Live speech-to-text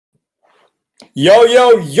Yo,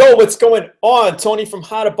 yo, yo, what's going on? Tony from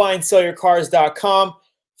howtobuyandSellYourCars.com.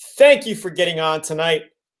 Thank you for getting on tonight.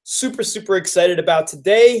 Super, super excited about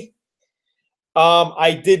today.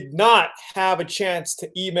 I did not have a chance to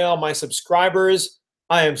email my subscribers.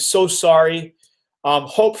 I am so sorry.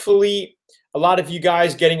 Hopefully, a lot of you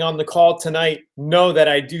guys getting on the call tonight know that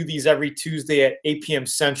I do these every Tuesday at 8 p.m.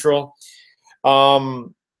 Central.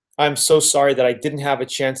 I'm so sorry that I didn't have a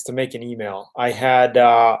chance to make an email.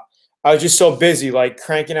 I was just so busy, like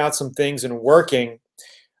cranking out some things and working.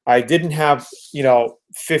 I didn't have,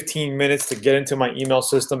 15 minutes to get into my email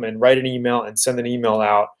system and write an email and send an email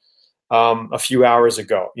out a few hours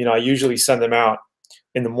ago. I usually send them out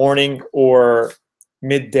in the morning or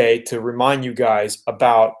midday to remind you guys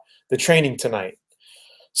about the training tonight.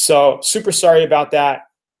 So super sorry about that.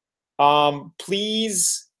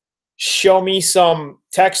 Please show me some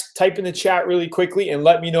text, type in the chat really quickly and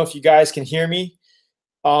let me know if you guys can hear me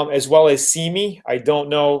as well as see me. I don't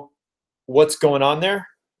know what's going on there.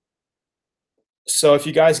 So if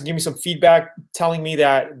you guys can give me some feedback telling me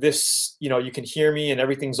that this, you can hear me and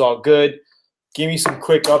everything's all good, give me some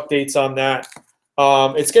quick updates on that.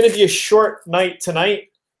 It's going to be a short night tonight,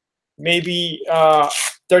 maybe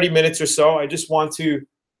 30 minutes or so. I just want to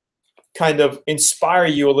kind of inspire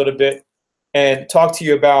you a little bit and talk to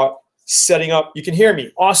you about setting up. You can hear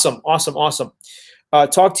me. Awesome, awesome, awesome.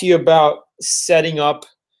 Talk to you about setting up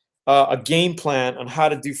a game plan on how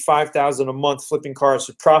to do $5,000 a month flipping cars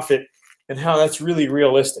for profit and how that's really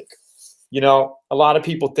realistic. A lot of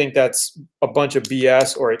people think that's a bunch of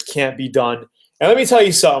BS or it can't be done. And let me tell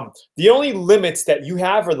you something. The only limits that you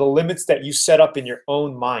have are the limits that you set up in your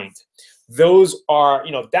own mind. Those are,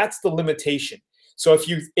 that's the limitation. So if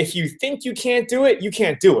you think you can't do it, you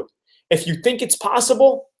can't do it. If you think it's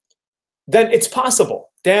possible, then it's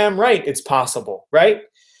possible. Damn right it's possible, right?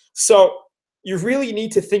 So you really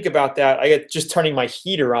need to think about that. I get just turning my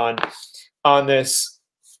heater on this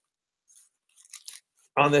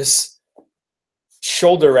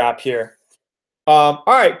shoulder wrap here. All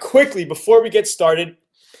right, quickly before we get started,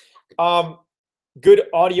 good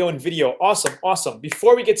audio and video. Awesome, awesome.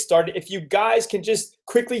 Before we get started, if you guys can just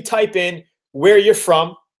quickly type in where you're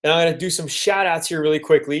from, and I'm going to do some shout outs here really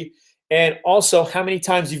quickly, and also how many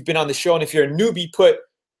times you've been on the show. And if you're a newbie, put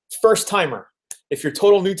first timer. If you're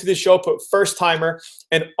total new to the show, put first timer.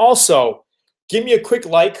 And also give me a quick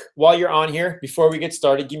like while you're on here before we get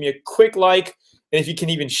started. Give me a quick like. And if you can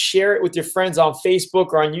even share it with your friends on Facebook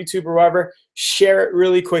or on YouTube or wherever, share it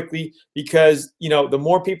really quickly because, the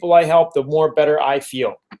more people I help, the more better I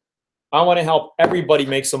feel. I want to help everybody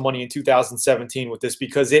make some money in 2017 with this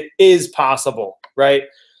because it is possible, right?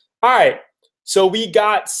 All right. So we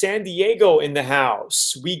got San Diego in the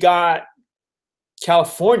house. We got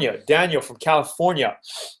California, Daniel from California.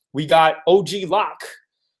 We got OG Locke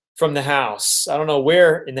from the house. I don't know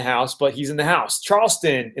where in the house, but he's in the house.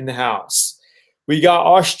 Charleston in the house. We got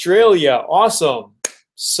Australia. Awesome.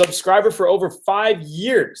 Subscriber for over 5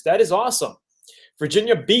 years. That is awesome.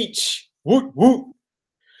 Virginia Beach. Woot, woot.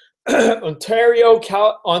 Ontario,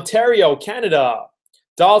 Canada.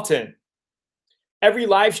 Dalton. Every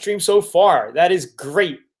live stream so far. That is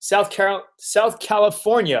great. South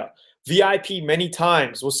California. VIP many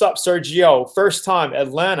times. What's up, Sergio? First time,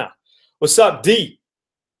 Atlanta. What's up, D?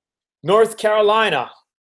 North Carolina.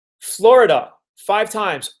 Florida, 5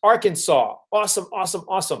 times. Arkansas. Awesome, awesome,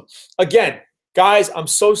 awesome. Again, guys, I'm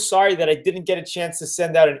so sorry that I didn't get a chance to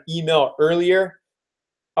send out an email earlier.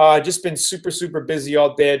 Just been super, super busy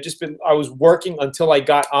all day. I was working until I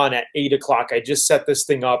got on at 8 o'clock. I just set this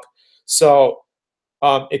thing up. So,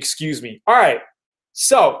 excuse me. All right.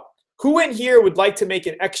 So, who in here would like to make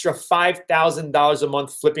an extra $5,000 a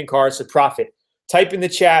month flipping cars for profit? Type in the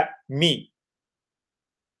chat, me.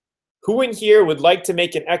 Who in here would like to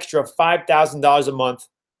make an extra $5,000 a month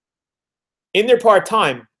in their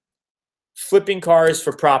part-time flipping cars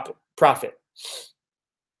for profit?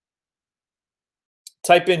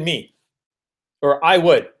 Type in me, or I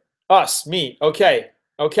would. Us, me. Okay,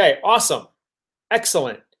 okay, awesome,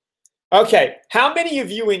 excellent. Okay, how many of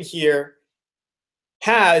you in here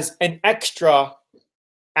has an extra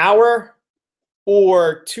hour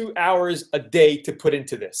or 2 hours a day to put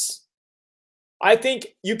into this? I think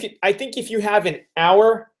if you have an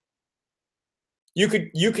hour, you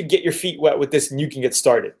could get your feet wet with this and you can get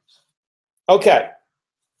started. Okay,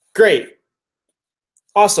 great.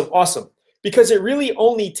 Awesome, awesome. Because it really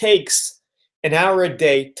only takes an hour a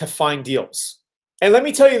day to find deals. And let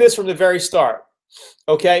me tell you this from the very start,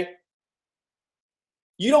 okay?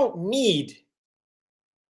 You don't need,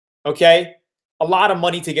 okay, a lot of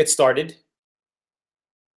money to get started,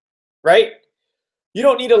 right? You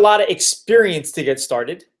don't need a lot of experience to get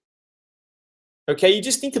started. Okay, you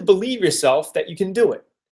just need to believe yourself that you can do it.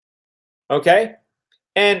 Okay,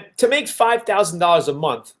 and to make $5,000 a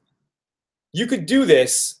month, you could do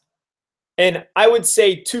this. And I would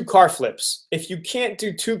say 2 car flips. If you can't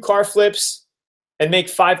do 2 car flips and make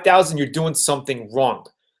 5,000, you're doing something wrong.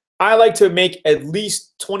 I like to make at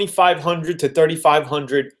least 2,500 to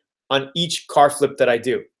 3,500 on each car flip that I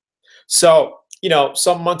do. So,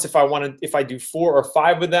 some months if I do 4 or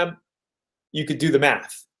 5 of them, you could do the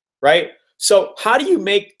math, right? So, how do you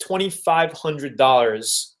make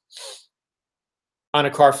 $2,500 on a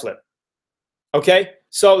car flip? Okay?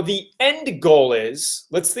 So the end goal is,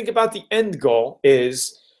 let's think about the end goal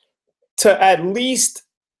is to at least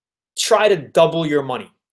try to double your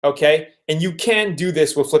money, okay? And you can do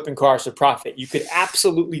this with flipping cars for profit. You could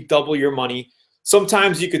absolutely double your money.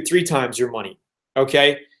 Sometimes you could 3 times your money,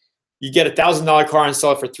 okay? You get $1,000 car and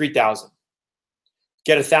sell it for $3,000.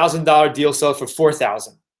 Get $1,000 deal, sell it for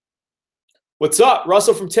 $4,000. What's up,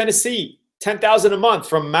 Russell from Tennessee? $10,000 a month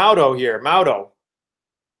from Maudo here, Maudo.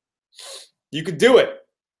 You could do it.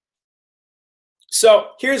 So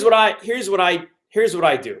here's what I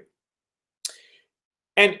do.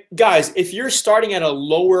 And guys, if you're starting at a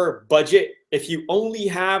lower budget, if you only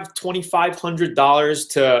have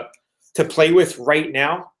 $2,500 to play with right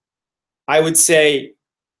now, I would say,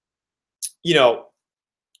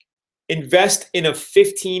 invest in a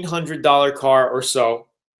 $1,500 car or so,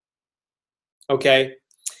 okay,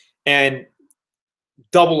 and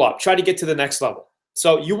double up. Try to get to the next level.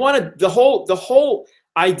 So you want to, the whole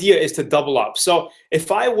idea is to double up. So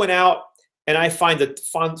if I went out and I found a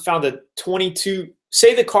 22,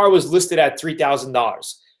 say the car was listed at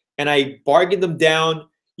 $3,000 and I bargained them down,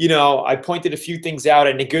 I pointed a few things out,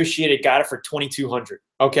 I negotiated, got it for $2,200.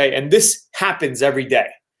 Okay. And this happens every day.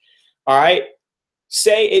 All right.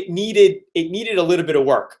 Say it needed a little bit of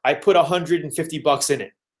work. I put $150 in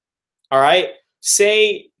it. All right.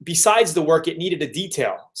 Say besides the work, it needed a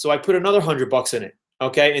detail. So I put another $100 in it.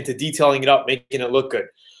 Okay, into detailing it up, making it look good.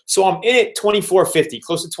 So I'm in it $2,450,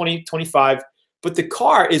 close to 25, but the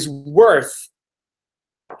car is worth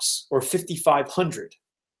or $5,500.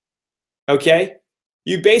 Okay,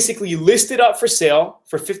 you basically list it up for sale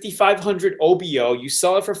for $5,500 OBO. You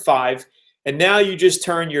sell it for $5,000, and now you just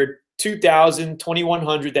turn your $2,000,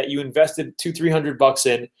 $2,100 that you invested $200-300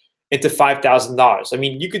 in into $5,000. I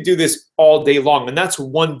mean, you could do this all day long, and that's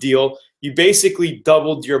one deal. You basically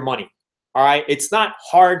doubled your money. All right, it's not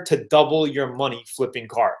hard to double your money flipping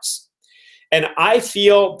cars. And I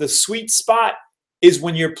feel the sweet spot is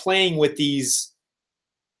when you're playing with these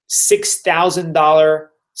 $6,000,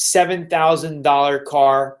 $7,000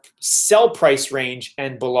 car sell price range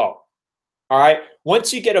and below. All right,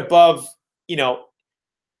 once you get above,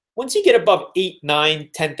 once you get above $8,000,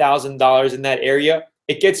 $9,000, $10,000 in that area,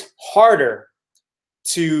 it gets harder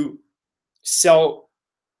to sell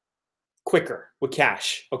quicker with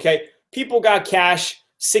cash. Okay. People got cash,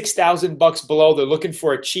 $6,000 below. They're looking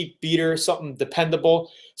for a cheap beater, something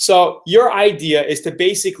dependable. So your idea is to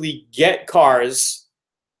basically get cars,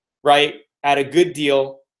 right, at a good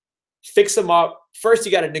deal, fix them up. First,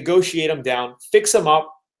 you got to negotiate them down, fix them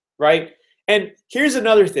up, right? And here's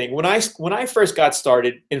another thing. When I first got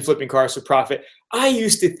started in flipping cars for profit, I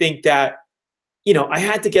used to think that, I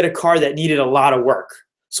had to get a car that needed a lot of work.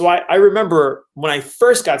 So I remember when I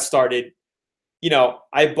first got started,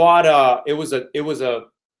 I bought it was a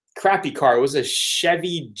crappy car. It was a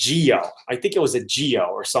Chevy Geo. I think it was a Geo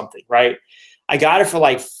or something, right? I got it for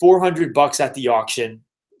like $400 at the auction,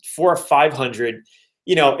 $400 or $500.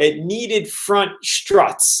 It needed front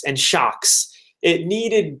struts and shocks. It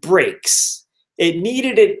needed brakes. It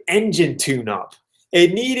needed an engine tune-up.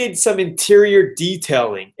 It needed some interior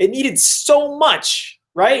detailing. It needed so much,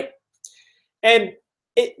 right? And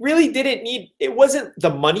it really didn't need, it wasn't the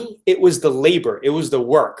money, it was the labor, it was the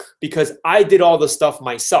work, because I did all the stuff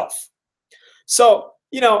myself. So,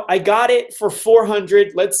 I got it for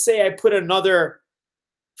 $400. Let's say I put another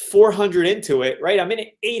 $400 into it, right? I'm in at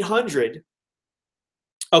 $800.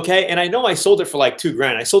 Okay, and I know I sold it for like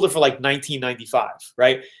 $2,000. I sold it for like $1,995,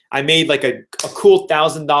 right? I made like a cool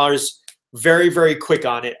 $1,000 very, very quick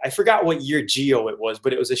on it. I forgot what year Geo it was,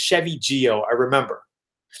 but it was a Chevy Geo, I remember.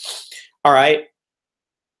 All right.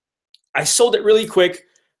 I sold it really quick,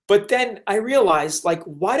 but then I realized, like,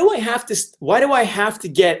 why do I have to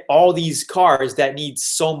get all these cars that need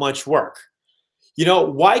so much work?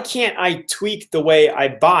 Why can't I tweak the way I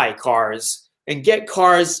buy cars and get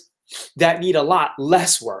cars that need a lot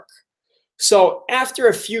less work? So after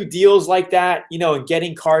a few deals like that, and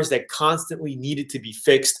getting cars that constantly needed to be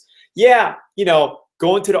fixed, yeah,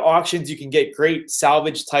 going to the auctions, you can get great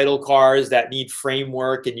salvage title cars that need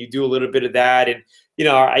framework, and you do a little bit of that. And You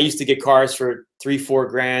know, I used to get cars for 3-4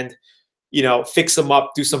 grand, you know, fix them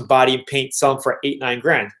up, do some body and paint, sell them for 8-9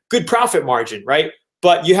 grand. Good profit margin, right?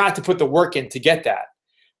 But you have to put the work in to get that.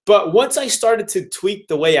 But once I started to tweak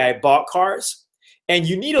the way I bought cars, and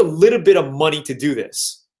you need a little bit of money to do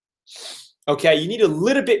this, okay? You need a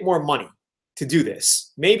little bit more money to do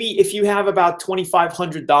this. Maybe if you have about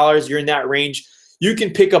 $2,500, you're in that range, you can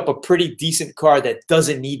pick up a pretty decent car that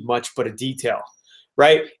doesn't need much but a detail,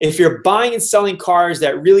 right? If you're buying and selling cars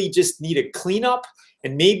that really just need a cleanup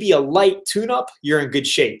and maybe a light tune-up, you're in good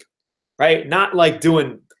shape, right? Not like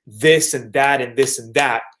doing this and that and this and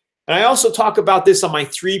that. And I also talk about this on my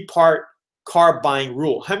 3-part car buying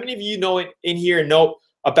rule. How many of you know it in here know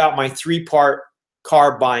about my 3-part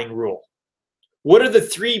car buying rule? What are the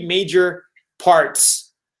 3 major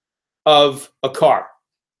parts of a car?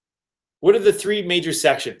 What are the 3 major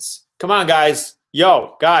sections? Come on, guys.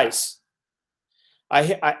 Yo, guys.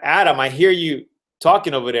 Adam, I hear you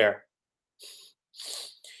talking over there.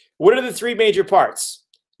 What are the 3 major parts?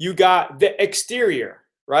 You got the exterior,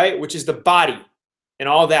 right, which is the body and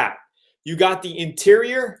all that. You got the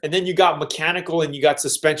interior, and then you got mechanical, and you got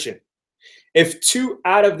suspension. If 2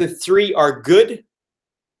 out of the 3 are good,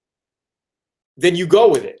 then you go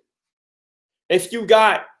with it. If you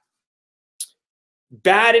got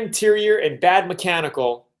bad interior and bad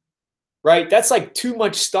mechanical, right, that's like too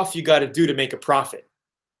much stuff you got to do to make a profit.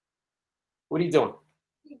 What are you doing?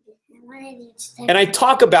 And I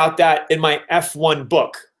talk about that in my F1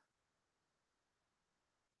 book.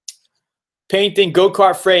 Painting,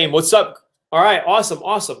 go-kart frame. What's up? All right, awesome,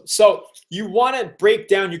 awesome. So you want to break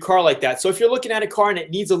down your car like that. So if you're looking at a car and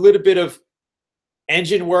it needs a little bit of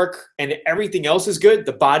engine work and everything else is good,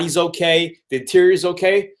 the body's okay, the interior is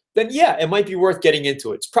okay, then yeah, it might be worth getting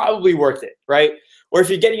into it. It's probably worth it, right? Or if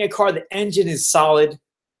you're getting a car, the engine is solid,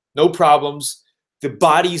 no problems, the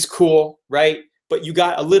body's cool, right? But you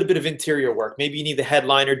got a little bit of interior work. Maybe you need the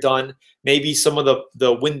headliner done. Maybe some of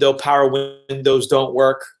the power windows don't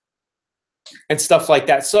work and stuff like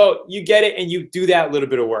that. So you get it and you do that little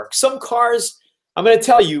bit of work. Some cars, I'm going to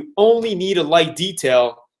tell you, only need a light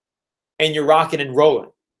detail and you're rocking and rolling,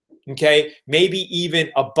 okay? Maybe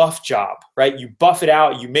even a buff job, right? You buff it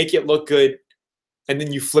out, you make it look good, and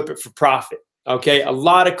then you flip it for profit, okay? A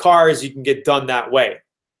lot of cars you can get done that way,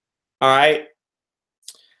 all right?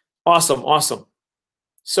 Awesome, awesome.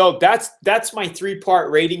 So that's my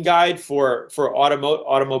 3-part rating guide for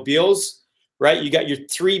automobiles. Right? You got your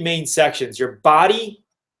 3 main sections, your body,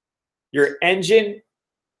 your engine,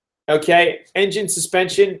 okay, engine,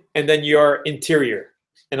 suspension, and then your interior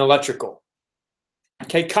and electrical.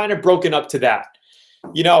 Okay, kind of broken up to that.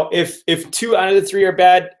 You know, if 2 out of the 3 are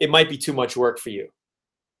bad, it might be too much work for you,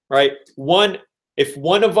 right? If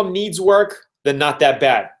one of them needs work, then not that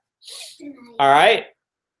bad. All right?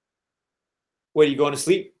 What, are you going to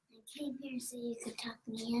sleep? I came here so you could tuck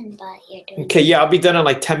me in, but you're doing Okay, yeah, I'll be done in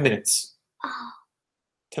like 10 minutes. Oh.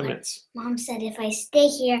 10 minutes. Mom said if I stay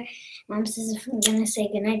here, Mom says if I'm going to say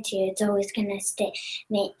goodnight to you, it's always going to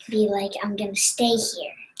be like I'm going to stay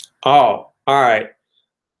here. Oh, all right.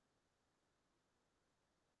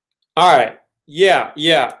 All right. Yeah,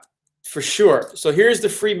 yeah, for sure. So here's the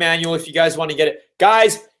free manual if you guys want to get it.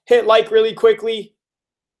 Guys, hit like really quickly.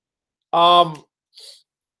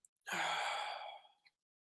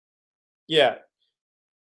 Yeah.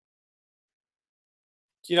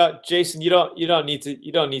 You know, Jason, you don't need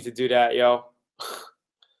to do that, yo.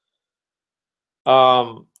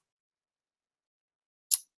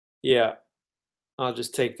 Yeah. I'll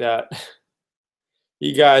just take that.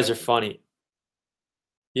 You guys are funny.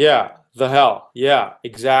 Yeah, the hell. Yeah,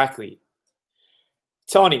 exactly.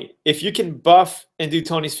 Tony, if you can buff and do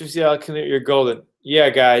Tony's $50 commute, you're golden. Yeah,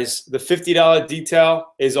 guys, the $50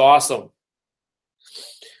 detail is awesome.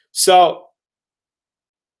 So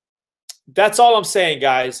that's all I'm saying,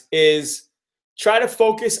 guys, is try to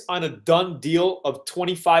focus on a done deal of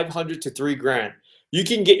 $2,500 to $3 grand. You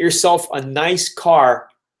can get yourself a nice car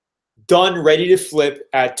done, ready to flip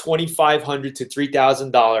at $2,500 to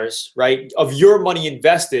 $3,000, right, of your money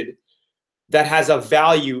invested that has a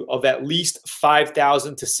value of at least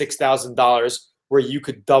 $5,000 to $6,000 where you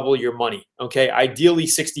could double your money, okay? Ideally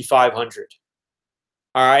 $6,500,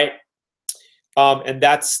 all right? And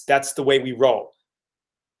that's the way we roll.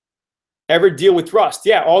 Ever deal with rust?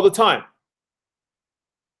 Yeah, all the time.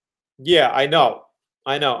 Yeah, I know.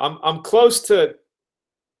 I'm close to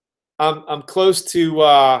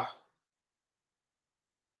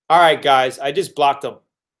all right, guys, I just blocked them.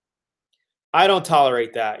 I don't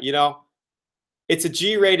tolerate that, you know? It's a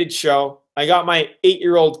G-rated show. I got my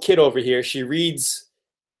 8-year-old kid over here. She reads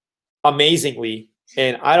amazingly,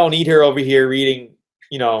 and I don't need her over here reading,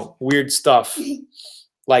 you know, weird stuff.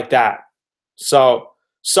 like that. So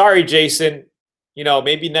sorry, Jason. You know,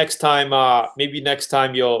 maybe next time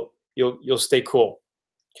you'll stay cool.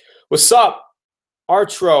 What's up,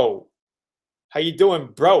 Artro? How you doing,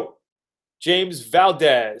 bro? James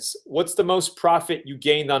Valdez, what's the most profit you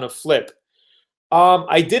gained on a flip?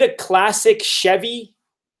 I did a classic Chevy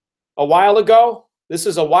a while ago. This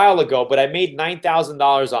is a while ago, but I made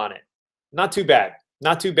 $9,000 on it. Not too bad.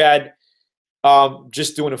 Not too bad.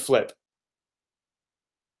 Just doing a flip.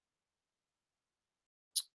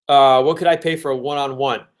 What could I pay for a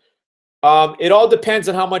one-on-one? It all depends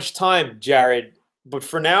on how much time, Jared. But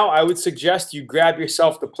for now, I would suggest you grab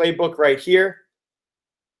yourself the playbook right here,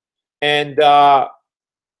 and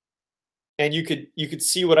you could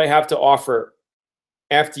see what I have to offer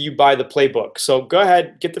after you buy the playbook. So go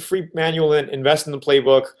ahead, get the free manual and invest in the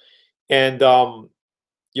playbook, and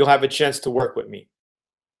you'll have a chance to work with me.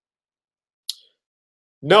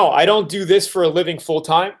 No, I don't do this for a living full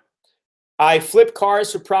time. I flip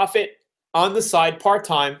cars for profit on the side part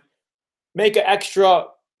time, make an extra,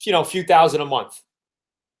 few thousand a month.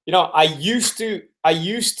 I used to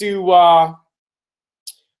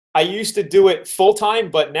do it full time,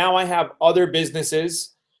 but now I have other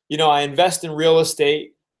businesses. I invest in real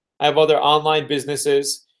estate. I have other online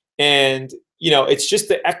businesses, and it's just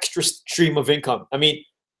the extra stream of income. I mean,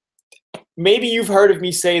 maybe you've heard of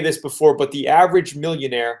me say this before, but the average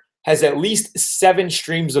millionaire has at least 7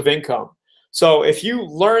 streams of income. So if you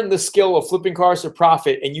learn the skill of flipping cars for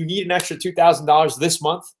profit and you need an extra $2,000 this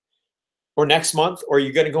month or next month, or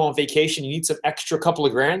you're going to go on vacation, you need some extra couple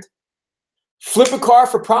of grand, flip a car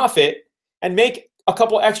for profit and make a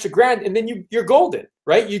couple extra grand, and then you're golden,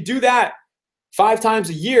 right? You do that 5 times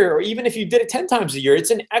a year, or even if you did it 10 times a year,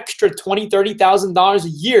 it's an extra $20,000, $30,000 a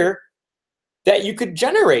year that you could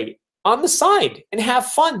generate on the side and have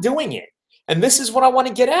fun doing it. And this is what I want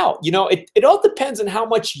to get out. It all depends on how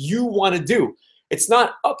much you want to do. It's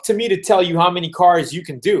not up to me to tell you how many cars you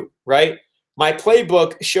can do, right? My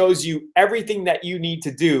playbook shows you everything that you need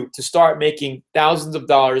to do to start making thousands of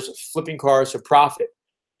dollars flipping cars for profit.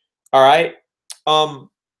 All right.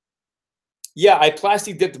 Yeah, I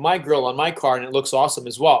plastic dipped my grill on my car and it looks awesome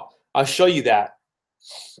as well. I'll show you that.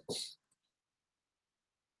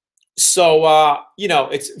 So,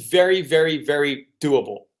 it's very, very, very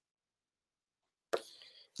doable.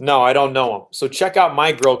 No, I don't know him. So check out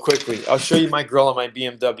my grill quickly. I'll show you my grill on my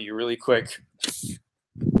BMW really quick.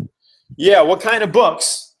 Yeah, what kind of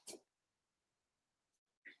books?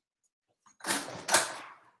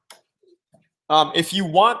 If you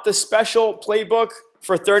want the special playbook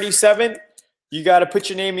for 37, you got to put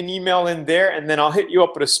your name and email in there, and then I'll hit you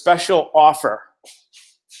up with a special offer.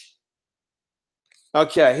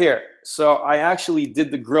 Okay, here. So I actually did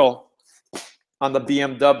the grill on the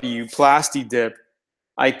BMW Plasti Dip.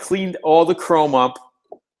 I cleaned all the chrome up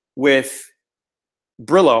with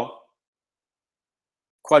Brillo,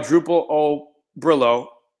 quadruple O Brillo,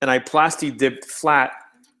 and I Plasti dipped flat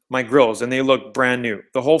my grills, and they look brand new.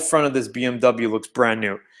 The whole front of this BMW looks brand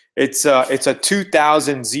new. It's a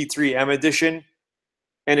 2000 Z3 M edition,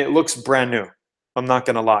 and it looks brand new. I'm not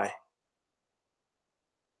gonna lie.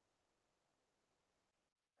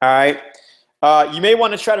 All right, you may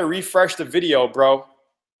want to try to refresh the video, bro.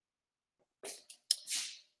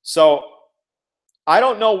 So I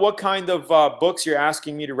don't know what kind of books you're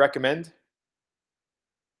asking me to recommend,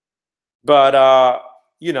 but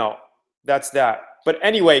that's that. But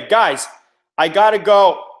anyway, guys, I gotta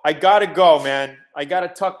go, man. I gotta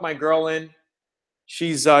tuck my girl in.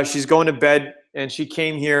 She's going to bed, and she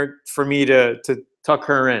came here for me to tuck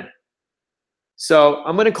her in. So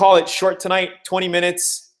I'm gonna call it short tonight, 20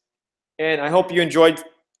 minutes, and I hope you enjoyed.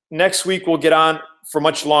 Next week we'll get on for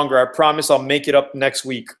much longer. I promise I'll make it up next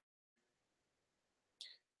week.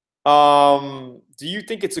 Do you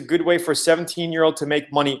think it's a good way for a 17-year-old to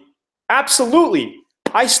make money? Absolutely.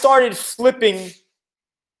 I started flipping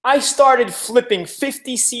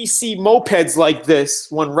 50cc mopeds like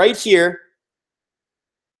this one right here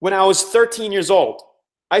when I was 13 years old.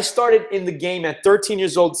 I started in the game at 13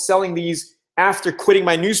 years old selling these after quitting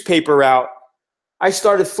my newspaper route. I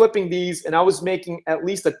started flipping these, and I was making at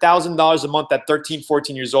least $1,000 a month at 13,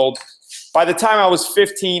 14 years old. By the time I was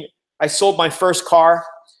 15, I sold my first car.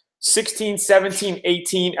 16, 17,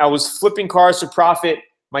 18, I was flipping cars for profit.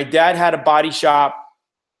 My dad had a body shop,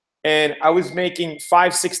 and I was making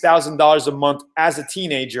 $5,000, $6,000 a month as a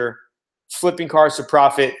teenager flipping cars for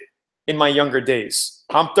profit in my younger days.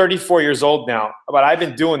 I'm 34 years old now, but I've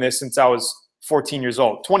been doing this since I was 14 years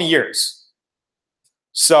old, 20 years.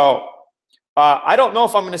 So I don't know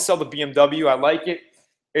if I'm going to sell the BMW. I like it.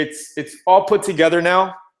 It's all put together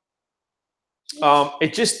now.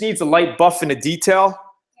 It just needs a light buff and a detail.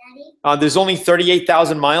 There's only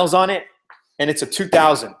 38,000 miles on it, and it's a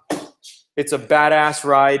 2000. It's a badass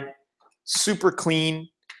ride, super clean,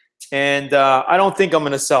 and I don't think I'm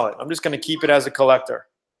going to sell it. I'm just going to keep it as a collector.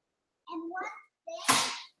 And what's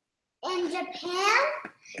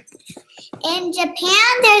this? In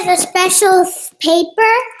Japan, there's a special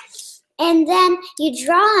paper, and then you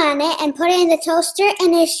draw on it and put it in the toaster,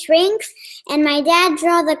 and it shrinks. And my dad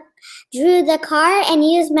drew the car and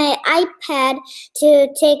used my iPad to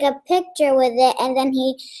take a picture with it, and then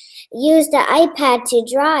he used the iPad to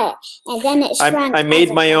draw it, and then it shrunk. I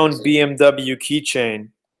made my own BMW keychain.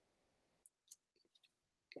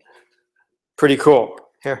 Pretty cool.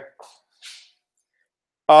 Here.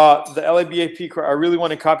 The LABAP car, I really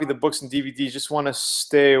want to copy the books and DVDs. Just want to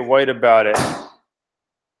stay white about it.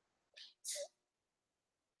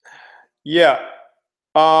 Yeah.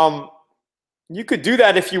 You could do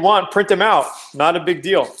that if you want. Print them out. Not a big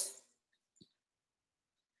deal.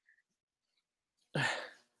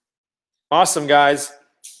 Awesome, guys.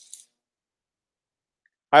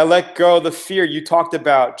 I let go of the fear you talked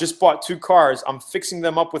about. Just bought 2 cars. I'm fixing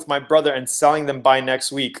them up with my brother and selling them by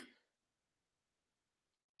next week.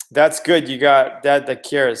 That's good. You got dad that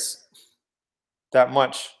cares that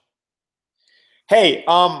much. Hey,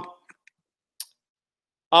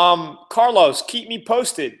 Carlos, keep me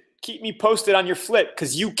posted. Keep me posted on your flip,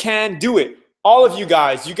 because you can do it. All of you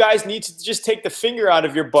guys need to just take the finger out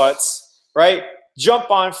of your butts, right?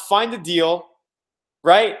 Jump on, find a deal,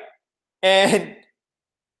 right? And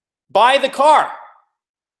buy the car.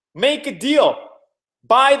 Make a deal.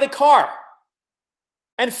 Buy the car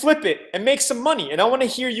and flip it and make some money. And I want to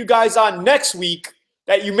hear you guys on next week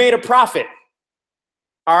that you made a profit.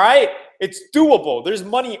 All right? It's doable. There's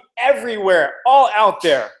money everywhere, all out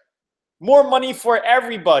there. More money for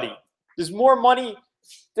everybody. There's more money.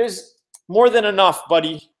 There's more than enough,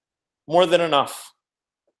 buddy. More than enough.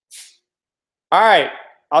 All right.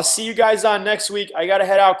 I'll see you guys on next week. I got to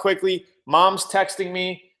head out quickly. Mom's texting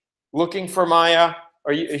me, looking for Maya.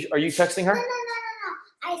 Are you texting her? No.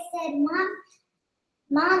 I said,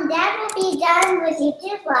 Mom, Dad will be done with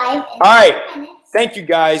YouTube Live in 10 minutes. Thank you,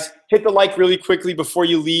 guys. Hit the like really quickly before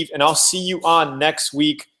you leave, and I'll see you on next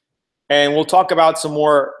week. And we'll talk about some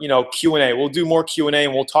more, Q&A. We'll do more Q&A,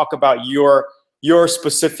 and we'll talk about your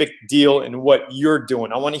specific deal and what you're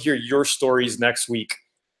doing. I want to hear your stories next week.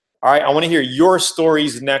 All right? I want to hear your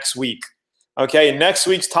stories next week. Okay? And next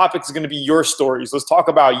week's topic is going to be your stories. Let's talk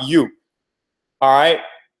about you. All right?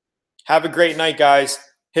 Have a great night, guys.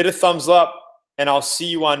 Hit a thumbs up, and I'll see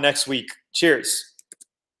you on next week. Cheers.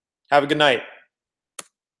 Have a good night.